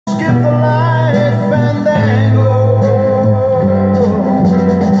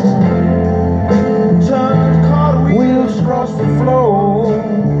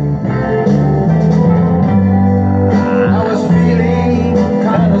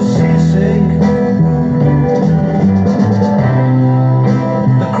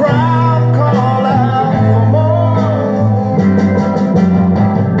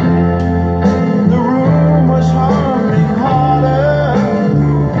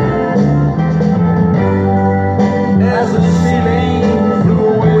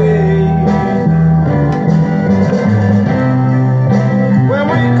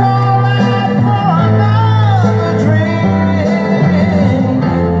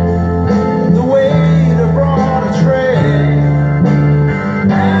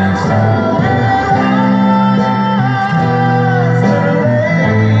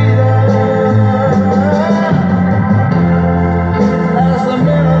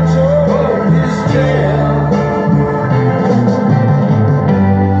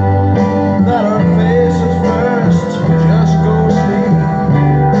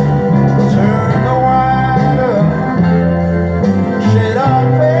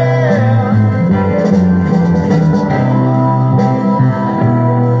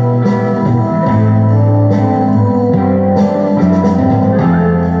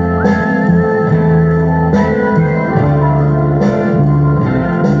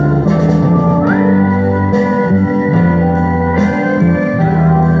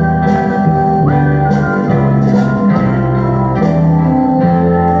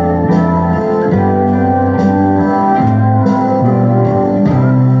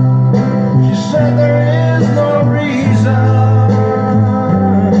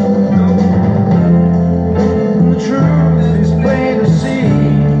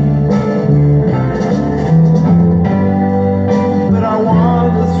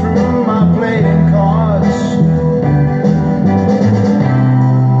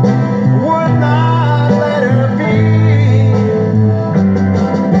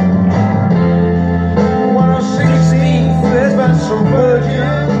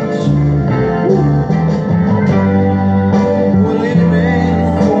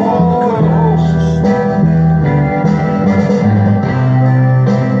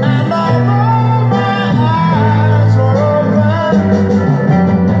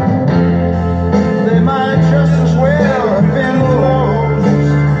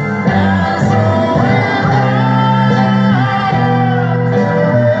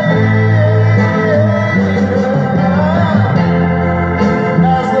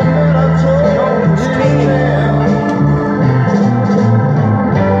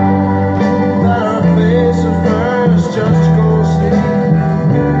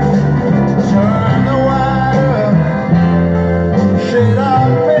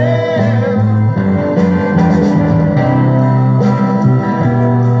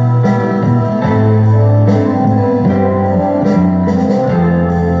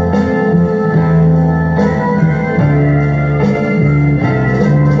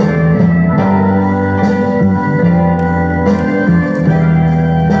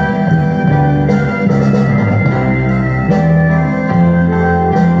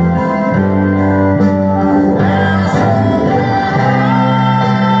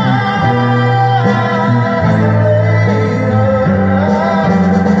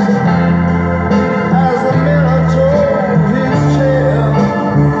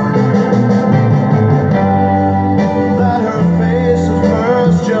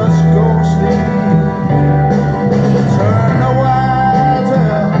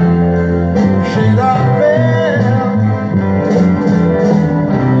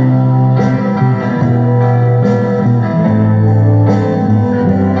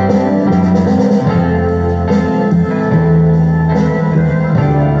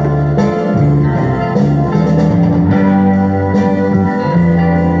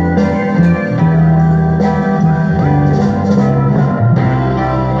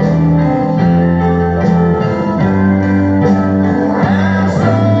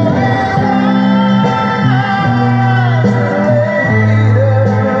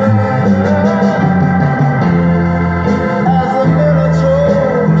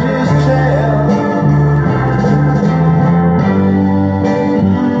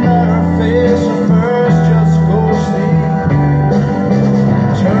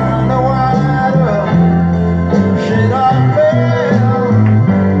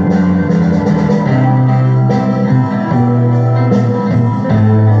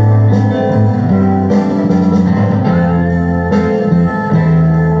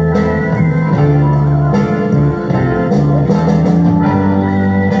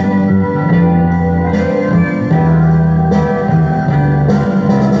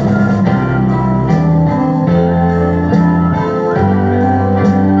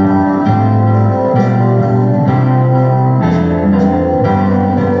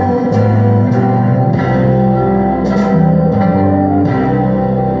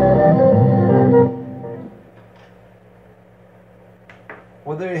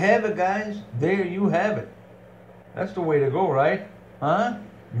Well, there you have it, guys. There you have it. That's the way to go, right? Huh?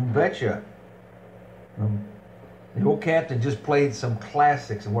 You betcha. The old captain just played some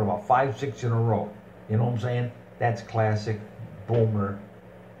classics, and what about 5, 6 in a row? You know what I'm saying? That's classic boomer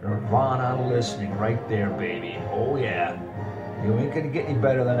Nirvana listening right there, baby. Oh yeah. You ain't gonna get any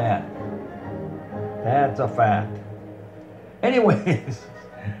better than that. That's a fact. Anyways,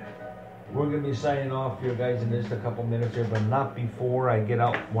 we're gonna be signing off here, guys, in just a couple minutes here, but not before I get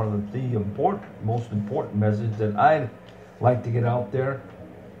out one of the most important message that I'd like to get out there,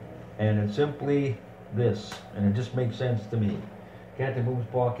 and it's simply this, and it just makes sense to me. Captain Boomer's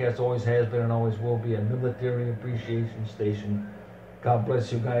podcast always has been and always will be a military appreciation station. God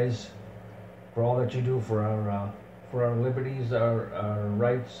bless you guys for all that you do for our liberties, our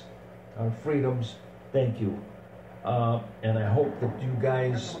rights, our freedoms. Thank you. And I hope that you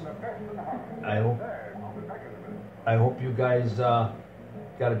guys, I hope you guys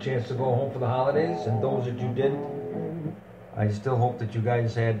got a chance to go home for the holidays, and those that you didn't, I still hope that you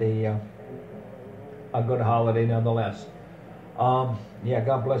guys had a good holiday nonetheless. Yeah,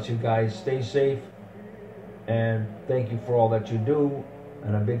 God bless you guys. Stay safe, and thank you for all that you do.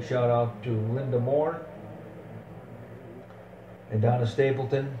 And a big shout out to Linda Moore and Donna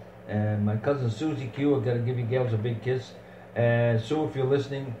Stapleton and my cousin Susie Q. I've got to give you gals a big kiss. And Sue, if you're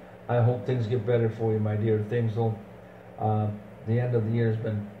listening, I hope things get better for you, my dear. Things don't. The end of the year has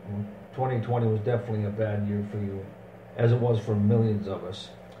been 2020 was definitely a bad year for you, as it was for millions of us.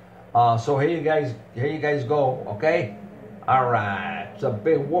 So here you guys go, okay? All right, it's a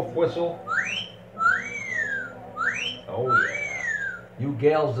big wolf whistle. Oh yeah, you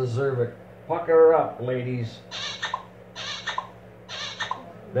gals deserve it. Pucker her up, ladies.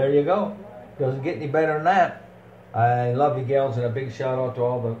 There you go. Doesn't get any better than that. I love you gals, and a big shout out to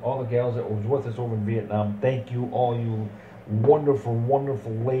all the gals that was with us over in Vietnam. Thank you, all you wonderful,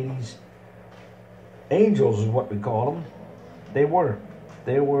 wonderful ladies. Angels is what we call them. They were,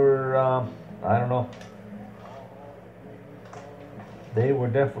 I don't know. They were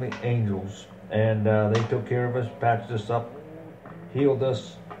definitely angels, and they took care of us, patched us up, healed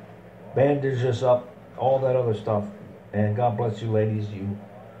us, bandaged us up, all that other stuff. And God bless you, ladies, you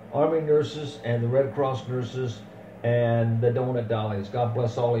Army nurses and the Red Cross nurses and the Donut Dollies. God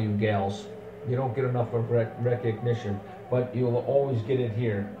bless all of you gals. You don't get enough of recognition, but you'll always get it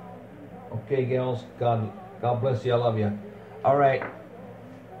here. Okay, gals. God bless you. I love you. All right.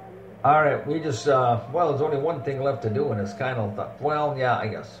 We just, well, there's only one thing left to do, and it's kind of, well, yeah, I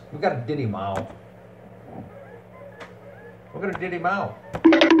guess. We got to ditty him out. We're going to ditty him out.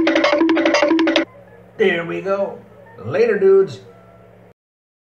 There we go. Later, dudes.